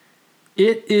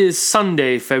It is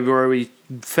Sunday, February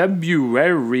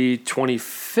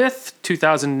 25th,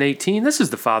 2018. This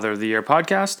is the Father of the Year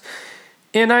podcast,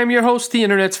 and I'm your host, the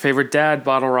internet's favorite dad,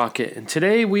 Bottle Rocket. And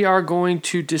today we are going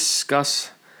to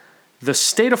discuss the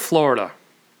state of Florida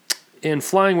and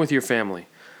flying with your family.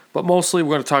 But mostly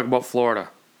we're going to talk about Florida.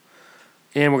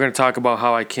 And we're going to talk about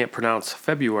how I can't pronounce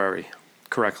February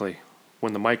correctly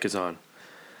when the mic is on.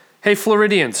 Hey,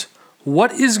 Floridians,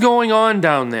 what is going on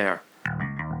down there?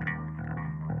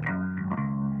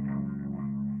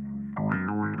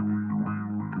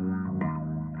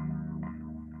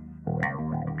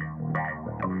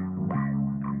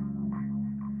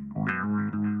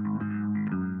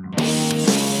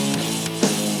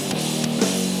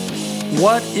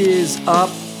 What is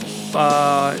up,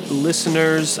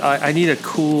 listeners? I need a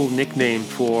cool nickname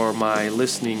for my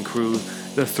listening crew,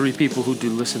 the three people who do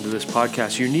listen to this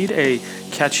podcast. You need a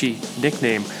catchy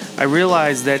nickname. I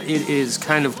realize that it is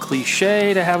kind of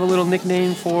cliche to have a little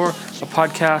nickname for a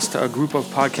podcast, a group of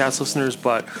podcast listeners,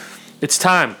 but it's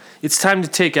time. It's time to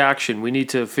take action. We need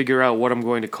to figure out what I'm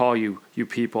going to call you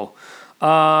people.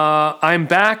 I'm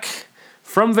back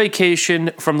from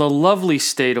vacation from the lovely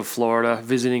state of Florida,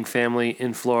 visiting family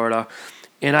in Florida,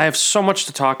 and I have so much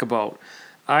to talk about.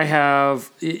 I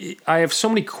have so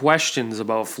many questions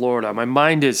about Florida. My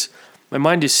mind is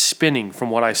spinning from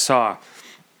what I saw.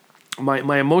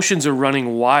 My emotions are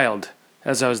running wild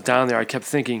as I was down there. I kept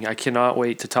thinking, I cannot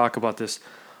wait to talk about this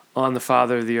on the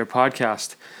Father of the Year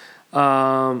podcast.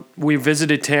 We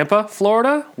visited Tampa,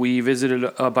 Florida. We visited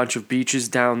a bunch of beaches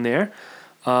down there.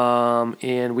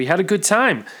 And we had a good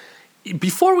time.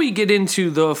 Before we get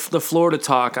into the Florida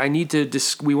talk,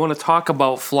 we want to talk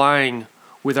about flying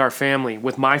with our family,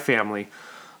 with my family.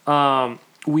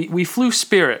 We flew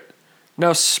Spirit.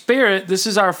 Now, Spirit, this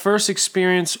is our first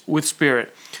experience with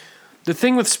Spirit. The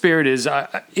thing with Spirit is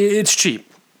it's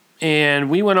cheap. And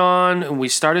we went on and we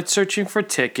started searching for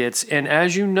tickets. And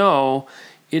as you know,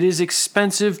 it is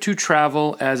expensive to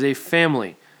travel as a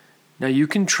family. Now, you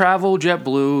can travel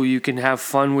JetBlue, you can have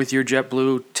fun with your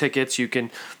JetBlue tickets, you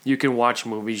can watch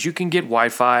movies, you can get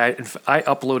Wi-Fi. I think I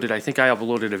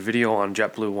uploaded a video on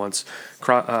JetBlue once,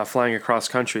 flying across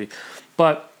country.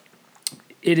 But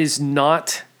it is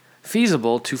not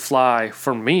feasible to fly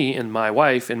for me and my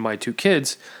wife and my two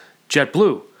kids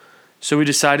JetBlue. So we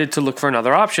decided to look for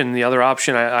another option. The other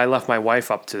option, I left my wife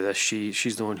up to this.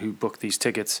 She's the one who booked these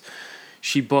tickets.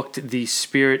 She booked the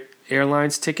Spirit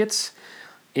Airlines tickets.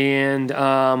 And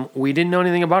we didn't know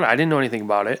anything about it. I didn't know anything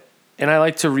about it. And I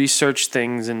like to research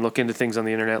things and look into things on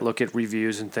the internet, look at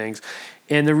reviews and things.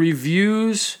 And the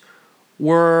reviews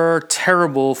were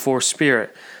terrible for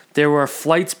Spirit. There were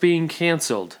flights being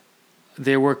canceled.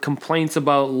 There were complaints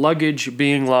about luggage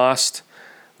being lost,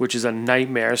 which is a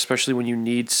nightmare, especially when you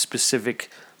need specific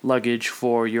luggage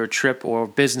for your trip or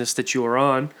business that you are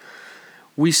on.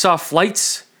 We saw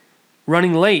flights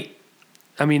running late.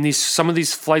 I mean, some of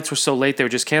these flights were so late they were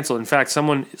just canceled. In fact,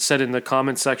 someone said in the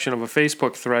comment section of a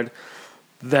Facebook thread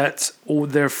that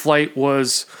their flight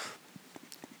was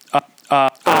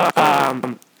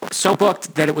so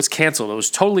booked that it was canceled. It was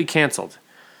totally canceled.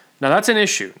 Now, that's an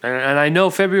issue. And I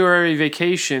know February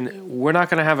vacation, we're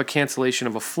not going to have a cancellation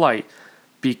of a flight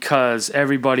because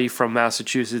everybody from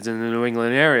Massachusetts and the New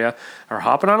England area are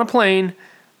hopping on a plane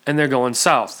and they're going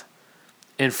south.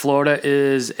 And Florida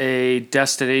is a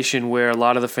destination where a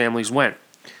lot of the families went.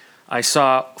 I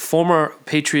saw former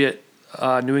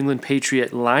New England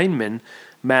Patriot lineman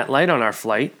Matt Light on our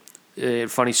flight.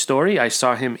 Funny story, I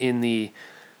saw him in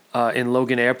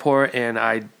Logan Airport, and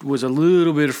I was a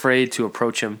little bit afraid to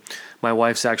approach him. My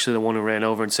wife's actually the one who ran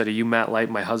over and said, "Are you Matt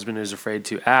Light?" My husband is afraid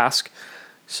to ask,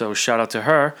 so shout out to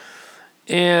her.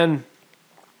 And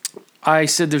I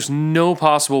said, there's no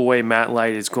possible way Matt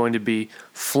Light is going to be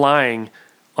flying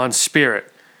on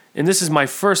Spirit. And this is my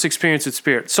first experience with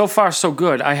Spirit. So far, so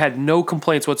good. I had no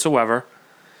complaints whatsoever.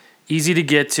 Easy to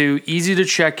get to, easy to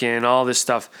check in, all this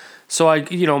stuff. So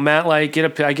Matt Light,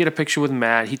 I get a picture with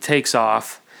Matt. He takes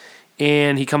off,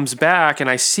 and he comes back, and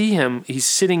I see him. He's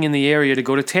sitting in the area to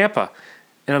go to Tampa.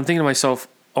 And I'm thinking to myself,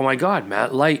 oh my God,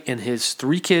 Matt Light and his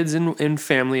 3 kids and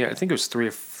family, I think it was three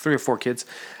or four kids,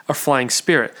 are flying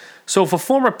Spirit. So if a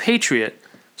former Patriot,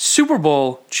 Super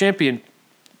Bowl champion,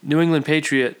 New England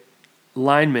Patriot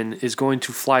lineman is going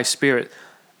to fly Spirit,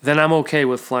 then I'm okay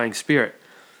with flying Spirit.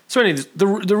 So anyway,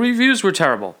 the reviews were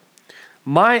terrible.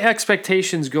 My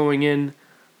expectations going in,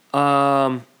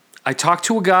 I talked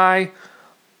to a guy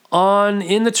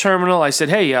in the terminal. I said,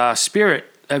 hey, Spirit,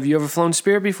 have you ever flown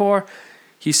Spirit before?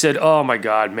 He said, oh my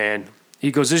God, man.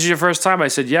 He goes, this is your first time? I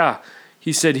said, yeah.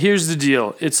 He said, here's the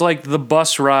deal. It's like the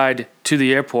bus ride to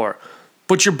the airport,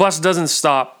 but your bus doesn't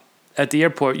stop at the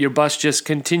airport, your bus just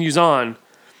continues on.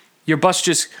 Your bus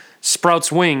just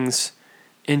sprouts wings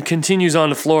and continues on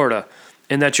to Florida.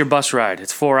 And that's your bus ride.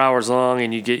 It's 4 hours long,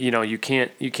 and you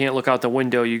can't look out the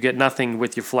window. You get nothing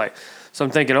with your flight. So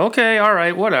I'm thinking, okay, all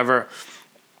right, whatever.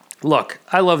 Look,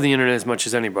 I love the internet as much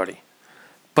as anybody,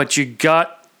 but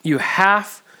you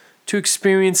have to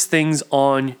experience things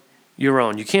on your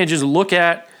own. You can't just look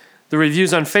at the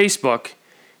reviews on Facebook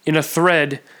in a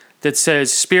thread that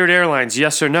says Spirit Airlines,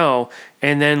 yes or no,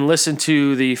 and then listen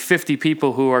to the 50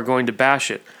 people who are going to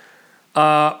bash it.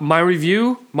 The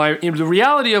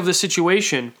reality of the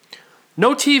situation,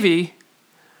 no TV,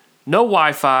 no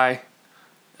Wi-Fi,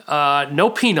 no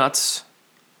peanuts,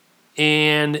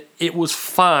 and it was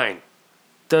fine.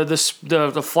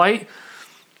 The flight,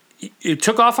 it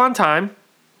took off on time,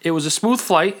 it was a smooth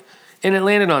flight, and it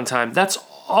landed on time. That's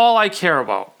all I care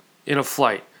about in a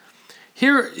flight.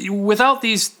 Here, without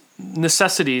these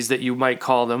necessities that you might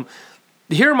call them,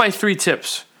 here are my 3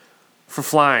 tips for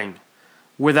flying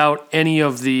with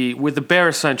the bare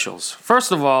essentials.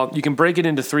 First of all, you can break it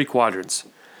into 3 quadrants.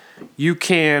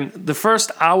 The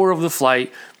first hour of the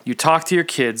flight, you talk to your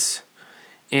kids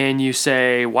and you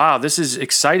say, wow, this is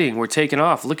exciting. We're taking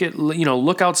off.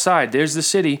 Look outside. There's the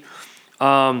city.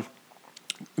 Go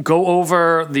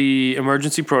over the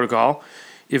emergency protocol.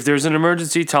 If there's an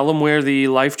emergency, tell them where the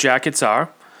life jackets are.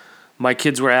 My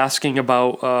kids were asking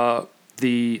about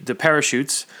the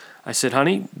parachutes. I said,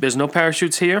 honey, there's no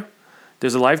parachutes here.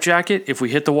 There's a life jacket. If we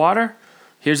hit the water,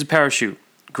 here's a parachute.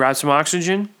 Grab some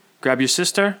oxygen, grab your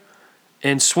sister,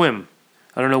 and swim.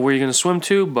 I don't know where you're going to swim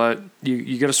to, but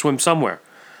you got to swim somewhere.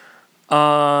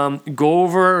 Go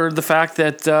over the fact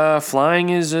that flying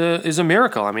is a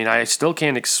miracle. I mean, I still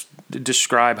can't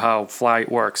describe how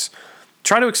flight works.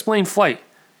 Try to explain flight.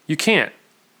 You can't.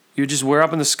 We're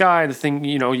up in the sky. The thing,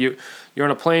 you're on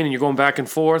a plane and you're going back and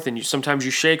forth, and sometimes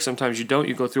you shake, sometimes you don't.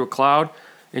 You go through a cloud,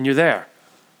 and you're there.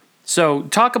 So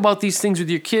talk about these things with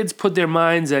your kids. Put their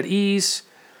minds at ease.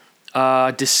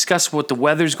 Discuss what the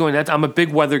weather's going on. I'm a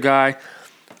big weather guy.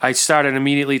 I started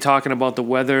immediately talking about the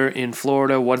weather in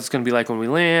Florida, what it's going to be like when we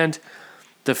land,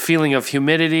 the feeling of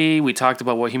humidity. We talked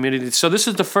about what humidity is. So this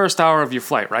is the first hour of your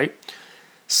flight, right?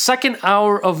 Second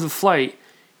hour of the flight,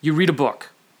 you read a book.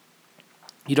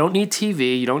 You don't need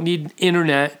TV. You don't need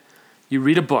internet. You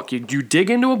read a book. You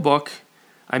dig into a book.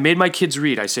 I made my kids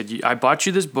read. I said, I bought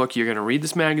you this book. You're going to read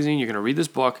this magazine. You're going to read this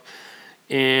book.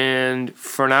 And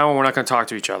for an hour, we're not going to talk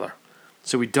to each other.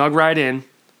 So we dug right in.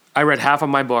 I read half of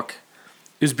my book.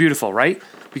 It was beautiful, right?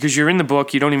 Because you're in the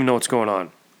book. You don't even know what's going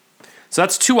on. So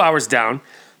that's 2 hours down.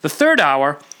 The third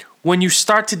hour, when you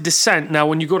start to descend. Now,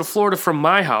 when you go to Florida from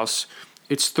my house,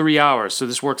 it's 3 hours. So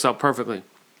this works out perfectly.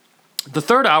 The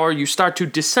third hour, you start to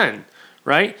descend,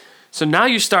 right? So now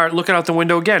you start looking out the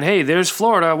window again. Hey, there's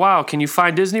Florida. Wow, can you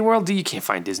find Disney World? You can't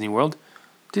find Disney World.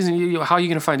 How are you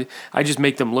going to find it? I just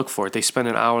make them look for it. They spend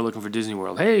an hour looking for Disney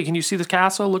World. Hey, can you see the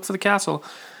castle? Look for the castle.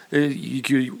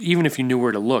 Even if you knew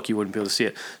where to look, you wouldn't be able to see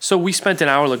it. So we spent an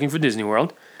hour looking for Disney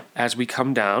World as we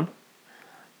come down.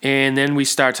 And then we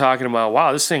start talking about,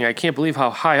 wow, this thing, I can't believe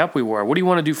how high up we were. What do you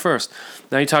want to do first?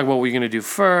 Now you talk about what you're going to do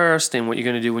first and what you're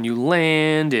going to do when you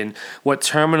land and what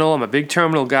terminal. I'm a big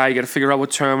terminal guy. You got to figure out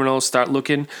what terminal. Start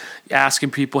looking,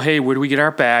 asking people, hey, where do we get our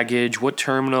baggage? What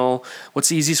terminal? What's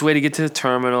the easiest way to get to the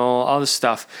terminal? All this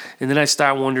stuff. And then I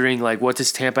start wondering, like, what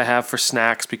does Tampa have for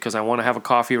snacks? Because I want to have a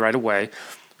coffee right away.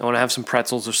 I want to have some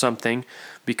pretzels or something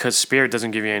because Spirit doesn't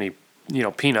give you any,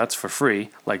 peanuts for free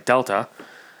like Delta.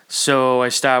 So I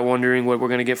start wondering what we're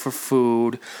going to get for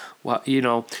food. Where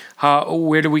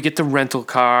do we get the rental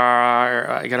car?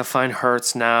 I got to find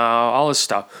Hertz now, all this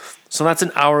stuff. So that's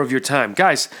an hour of your time.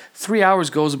 Guys, 3 hours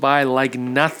goes by like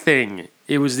nothing.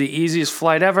 It was the easiest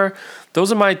flight ever.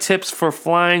 Those are my tips for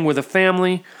flying with a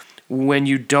family when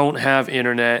you don't have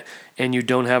internet and you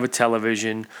don't have a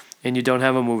television and you don't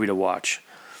have a movie to watch.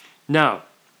 Now,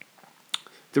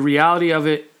 the reality of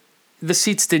it, the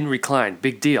seats didn't recline.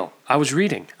 Big deal. I was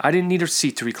reading. I didn't need a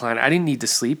seat to recline. I didn't need to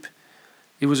sleep.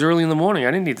 It was early in the morning.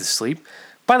 I didn't need to sleep.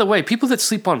 By the way, people that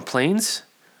sleep on planes,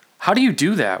 how do you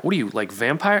do that? What are you, like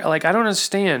vampire? Like, I don't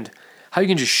understand how you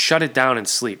can just shut it down and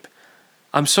sleep.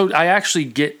 I actually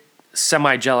get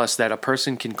semi-jealous that a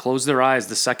person can close their eyes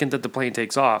the second that the plane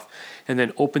takes off and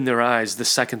then open their eyes the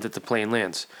second that the plane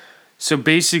lands. So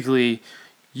basically,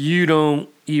 you don't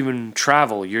even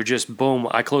travel. You're just, boom,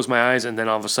 I close my eyes and then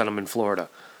all of a sudden I'm in Florida.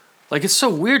 Like, it's so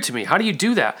weird to me. How do you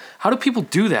do that? How do people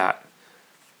do that?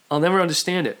 I'll never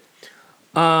understand it.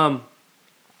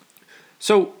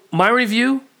 So my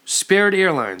review, Spirit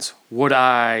Airlines. Would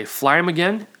I fly them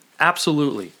again?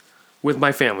 Absolutely. With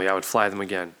my family, I would fly them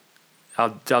again.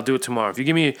 I'll do it tomorrow. If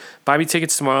you buy me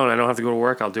tickets tomorrow and I don't have to go to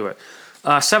work, I'll do it.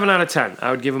 7 out of 10.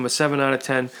 I would give him a 7 out of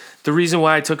 10. The reason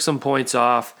why I took some points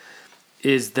off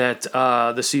is that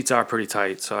the seats are pretty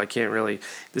tight, so I can't really.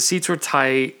 The seats were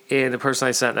tight, and the person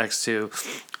I sat next to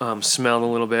smelled a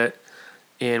little bit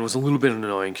and was a little bit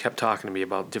annoying. Kept talking to me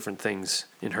about different things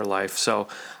in her life, so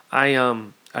I'd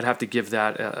have to give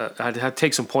that. I'd have to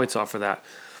take some points off for that.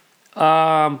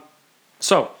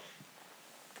 So,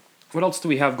 what else do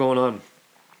we have going on?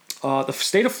 The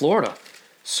state of Florida.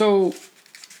 So,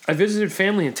 I visited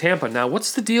family in Tampa. Now,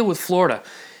 what's the deal with Florida?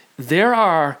 There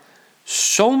are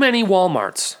so many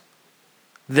Walmarts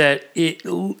that it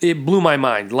blew my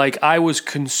mind. Like, I was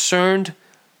concerned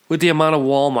with the amount of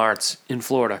Walmarts in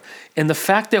Florida. And the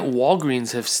fact that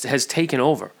Walgreens has taken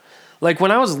over. Like,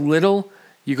 when I was little,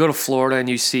 you go to Florida and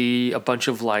you see a bunch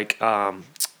of, like,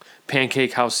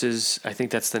 pancake houses. I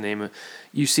think that's the name of it.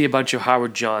 You see a bunch of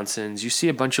Howard Johnsons. You see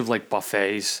a bunch of, like,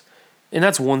 buffets. And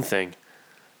that's one thing.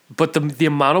 But the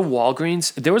amount of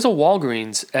Walgreens, there was a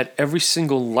Walgreens at every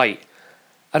single light.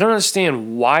 I don't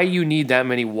understand why you need that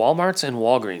many Walmarts and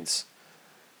Walgreens.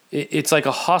 It's like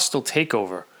a hostile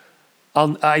takeover.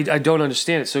 I don't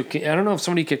understand it. So I don't know if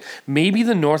somebody could. Maybe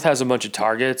the North has a bunch of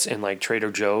Targets and like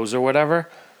Trader Joe's or whatever.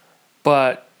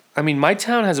 But I mean, my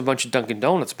town has a bunch of Dunkin'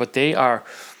 Donuts, but they're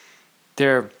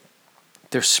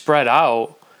spread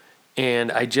out.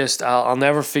 And I'll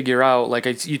never figure out,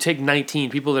 like, you take 19,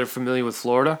 people that are familiar with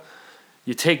Florida,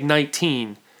 you take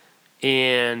 19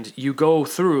 and you go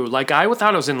through, like, I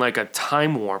thought I was in, like, a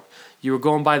time warp. You were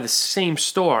going by the same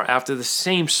store after the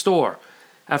same store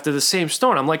after the same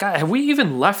store. And I'm like, have we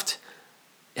even left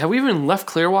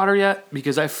Clearwater yet?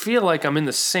 Because I feel like I'm in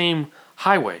the same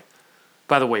highway.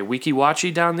 By the way, Weeki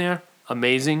Wachee down there,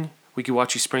 amazing. Weeki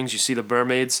Wachee Springs, you see the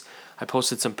mermaids. I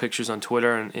posted some pictures on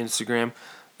Twitter and Instagram.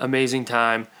 Amazing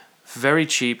time, very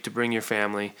cheap to bring your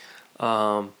family.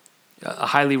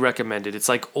 Highly recommended. It's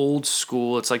like old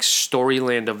school. It's like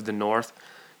Storyland of the North.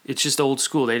 It's just old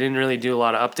school. They didn't really do a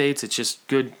lot of updates. It's just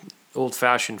good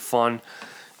old-fashioned fun.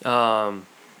 So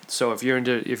if you're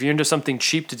into something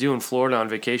cheap to do in Florida on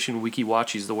vacation, Weeki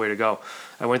Wachee is the way to go.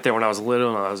 I went there when I was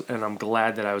little, and I'm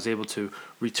glad that I was able to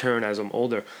return as I'm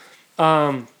older.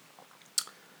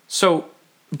 So.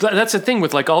 But that's the thing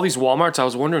with, like, all these Walmarts. I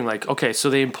was wondering, like, okay, so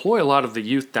they employ a lot of the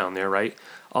youth down there, right?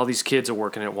 All these kids are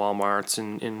working at Walmarts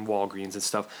and Walgreens and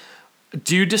stuff.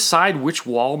 Do you decide which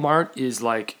Walmart is,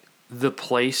 like, the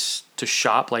place to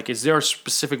shop? Like, is there a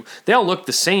specific... They all look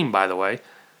the same, by the way.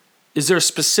 Is there a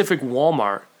specific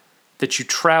Walmart that you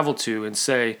travel to and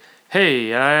say,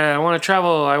 hey, I want to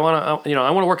travel, I want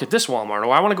to work at this Walmart,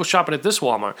 or I want to go shopping at this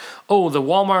Walmart. Oh, the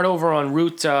Walmart over on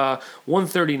Route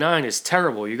 139 is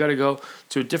terrible. You got to go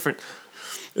to a different...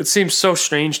 It seems so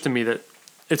strange to me that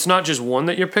it's not just one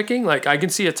that you're picking. Like, I can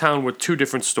see a town with 2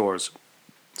 different stores.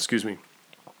 Excuse me.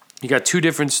 You got 2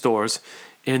 different stores,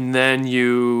 and then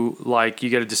you got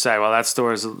to decide, well, that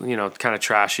store is, kind of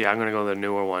trashy. I'm going to go to the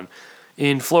newer one.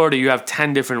 In Florida, you have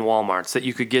 10 different Walmarts that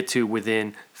you could get to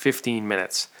within 15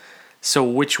 minutes. So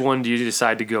which one do you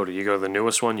decide to go to? You go to the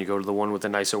newest one. You go to the one with the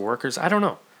nicer workers. I don't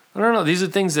know. These are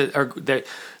things these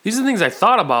are things I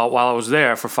thought about while I was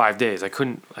there for 5 days. I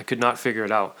could not figure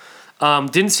it out.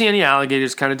 Didn't see any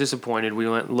alligators. Kind of disappointed. We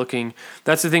went looking.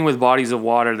 That's the thing with bodies of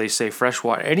water. They say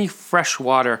freshwater. Any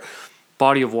freshwater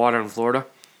body of water in Florida,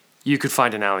 you could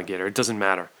find an alligator. It doesn't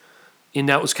matter. And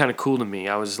that was kind of cool to me.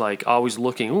 I was like always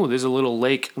looking. Oh, there's a little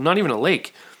lake. Not even a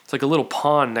lake. It's like a little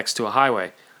pond next to a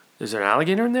highway. Is there an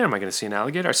alligator in there? Am I going to see an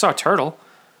alligator? I saw a turtle.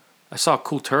 I saw a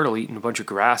cool turtle eating a bunch of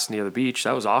grass near the beach.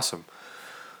 That was awesome.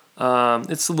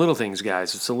 It's the little things,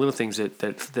 guys. It's the little things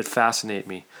that fascinate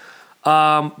me.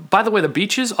 By the way, the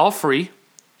beaches, all free.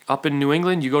 Up in New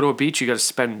England, you go to a beach, you got to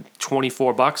spend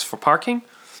 $24 for parking.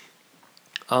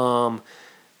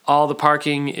 All the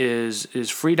parking is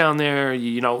free down there.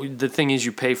 The thing is,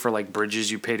 you pay for like bridges.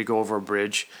 You pay to go over a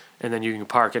bridge, and then you can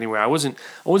park anywhere. I wasn't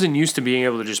used to being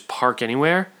able to just park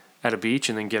anywhere at a beach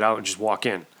and then get out and just walk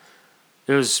in.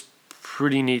 It was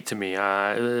pretty neat to me.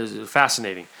 It was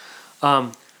fascinating.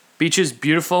 Beaches,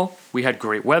 beautiful. We had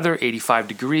great weather, 85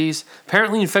 degrees.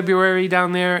 Apparently in February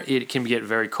down there, it can get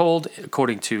very cold.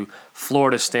 According to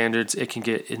Florida standards, it can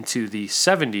get into the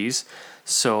 70s.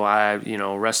 So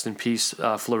rest in peace,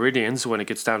 Floridians, when it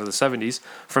gets down to the 70s.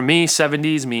 For me,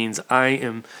 70s means I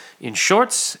am in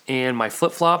shorts and my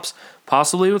flip-flops,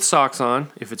 possibly with socks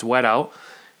on if it's wet out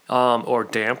or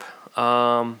damp,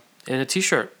 and a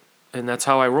t-shirt. And that's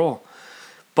how I roll.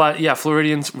 But yeah,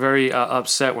 Floridians very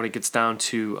upset when it gets down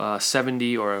to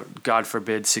 70 or, God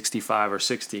forbid, 65 or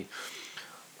 60.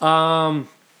 My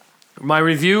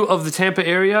review of the Tampa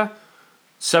area,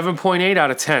 7.8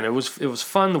 out of 10. It was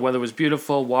fun. The weather was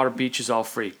beautiful. Water, beaches, all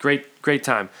free. Great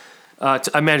time. I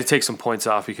had to take some points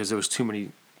off because there was too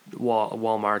many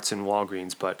Walmarts and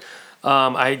Walgreens. But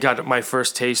I got my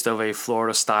first taste of a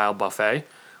Florida-style buffet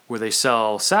where they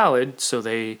sell salad. So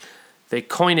they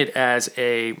coin it as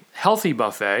a healthy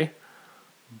buffet,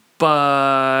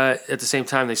 but at the same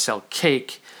time they sell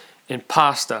cake and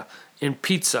pasta and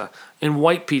pizza and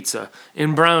white pizza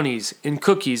and brownies and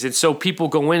cookies. And so people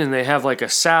go in and they have like a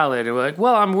salad and we're like,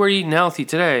 well, we're eating healthy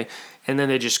today. And then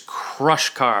they just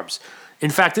crush carbs. In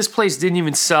fact, this place didn't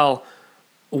even sell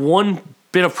one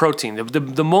bit of protein.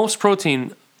 The most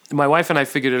protein, my wife and I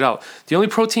figured it out. The only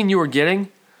protein you were getting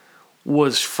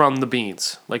was from the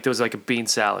beans. Like there was like a bean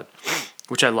salad,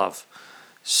 which I love.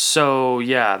 So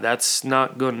yeah, that's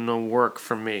not going to work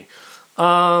for me.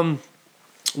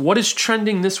 What is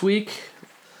trending this week?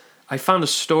 I found a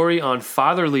story on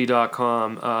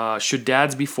fatherly.com. Should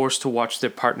dads be forced to watch their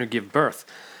partner give birth?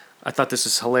 I thought this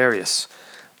was hilarious.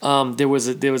 There was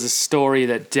a story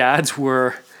that dads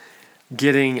were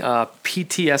getting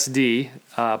PTSD,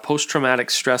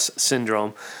 post-traumatic stress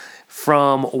syndrome,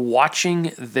 from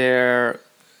watching their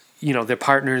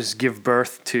partners give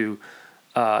birth to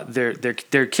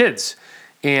their kids.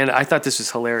 And I thought this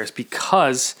was hilarious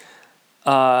because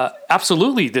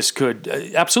absolutely this could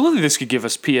give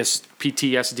us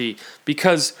PTSD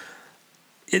because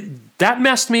that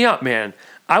messed me up, man.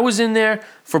 I was in there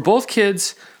for both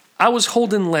kids. I was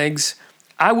holding legs.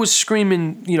 I was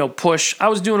screaming, push. I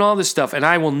was doing all this stuff, and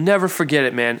I will never forget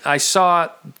it, man. I saw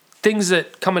things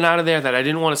that coming out of there that I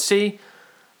didn't want to see.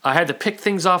 I had to pick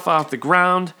things off the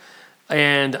ground,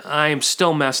 and I am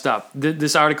still messed up.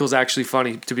 This article is actually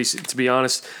funny, to be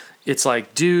honest. It's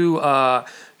like, dads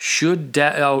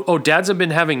have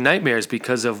been having nightmares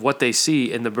because of what they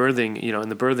see in the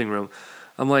birthing room.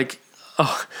 I'm like,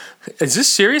 oh, is this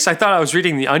serious? I thought I was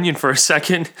reading The Onion for a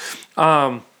second.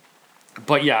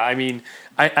 But yeah, I mean,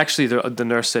 the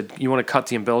nurse said, you want to cut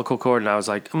the umbilical cord? And I was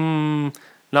like, no,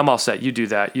 I'm all set. You do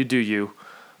that. You do you.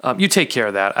 You take care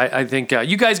of that. I think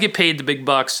you guys get paid the big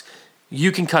bucks.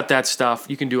 You can cut that stuff.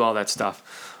 You can do all that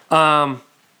stuff.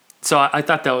 So I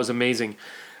thought that was amazing.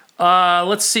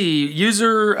 Let's see.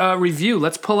 User review.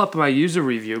 Let's pull up my user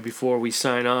review before we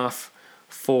sign off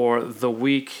for the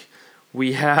week.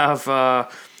 We have...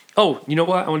 you know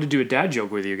what? I want to do a dad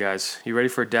joke with you guys. You ready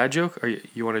for a dad joke? Or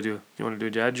you want to do a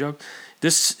dad joke?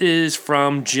 This is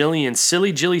from Jillian,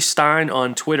 Silly Jilly Stein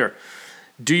on Twitter.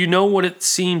 Do you know what it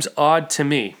seems odd to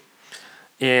me?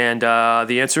 And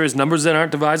the answer is numbers that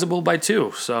aren't divisible by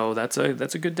 2. So that's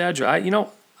a good dad joke.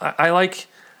 I like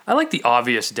the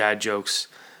obvious dad jokes.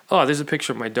 Oh, there's a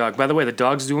picture of my dog. By the way, the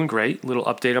dog's doing great. Little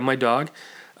update on my dog.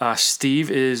 Steve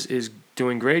is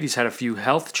doing great. He's had a few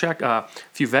vet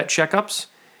checkups.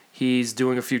 He's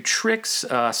doing a few tricks.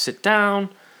 Sit down.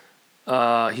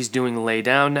 He's doing lay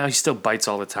down now. He still bites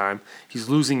all the time. He's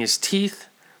losing his teeth,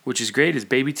 which is great. His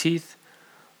baby teeth.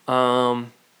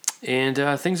 And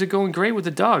things are going great with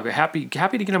the dog. We're happy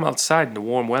to get him outside in the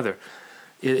warm weather.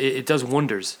 It does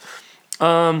wonders.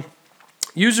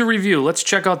 User review. Let's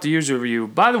check out the user review.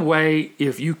 By the way,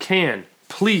 if you can,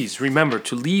 please remember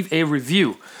to leave a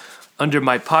review under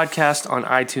my podcast on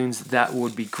iTunes. That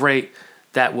would be great.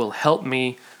 That will help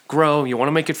me grow. You want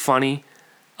to make it funny,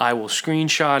 I will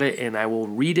screenshot it and I will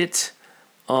read it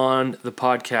on the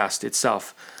podcast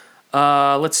itself.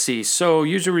 Let's see. So,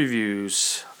 user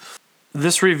reviews.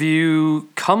 This review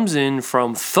comes in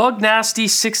from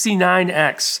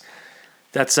ThugNasty69X.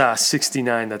 That's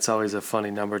 69. That's always a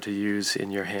funny number to use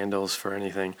in your handles for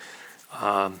anything.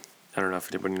 I don't know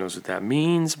if anybody knows what that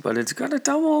means, but it's got a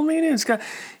double meaning. It's got,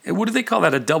 what do they call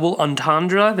that? A double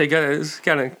entendre? It's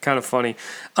kind of funny.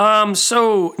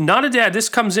 So, not a dad. This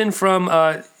comes in from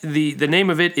the name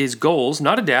of it is Goals.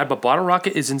 Not a dad, but Bottle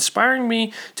Rocket is inspiring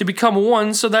me to become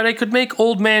one so that I could make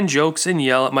old man jokes and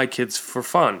yell at my kids for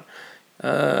fun.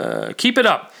 Keep it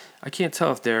up. I can't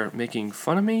tell if they're making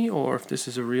fun of me or if this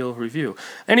is a real review.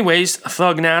 Anyways,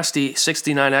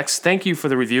 ThugNasty69X, thank you for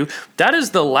the review. That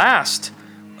is the last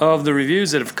of the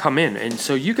reviews that have come in. And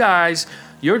so you guys,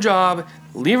 your job,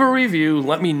 leave a review.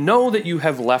 Let me know that you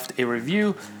have left a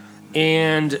review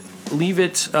and leave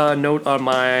it a note on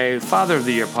my Father of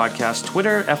the Year podcast,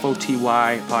 Twitter,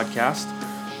 FOTY podcast,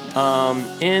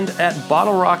 and at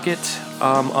Bottle Rocket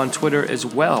on Twitter as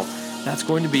well. That's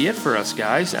going to be it for us,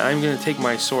 guys. I'm going to take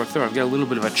my sore throat. I've got a little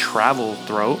bit of a travel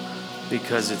throat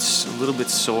because it's a little bit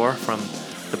sore from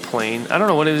the plane. I don't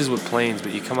know what it is with planes,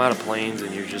 but you come out of planes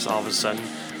and you're just all of a sudden,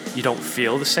 you don't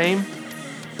feel the same.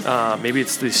 Maybe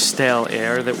it's the stale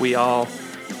air that we all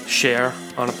share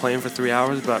on a plane for 3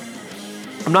 hours, but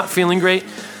I'm not feeling great.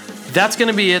 That's going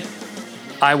to be it.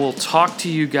 I will talk to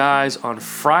you guys on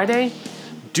Friday.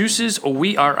 Deuces,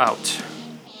 we are out.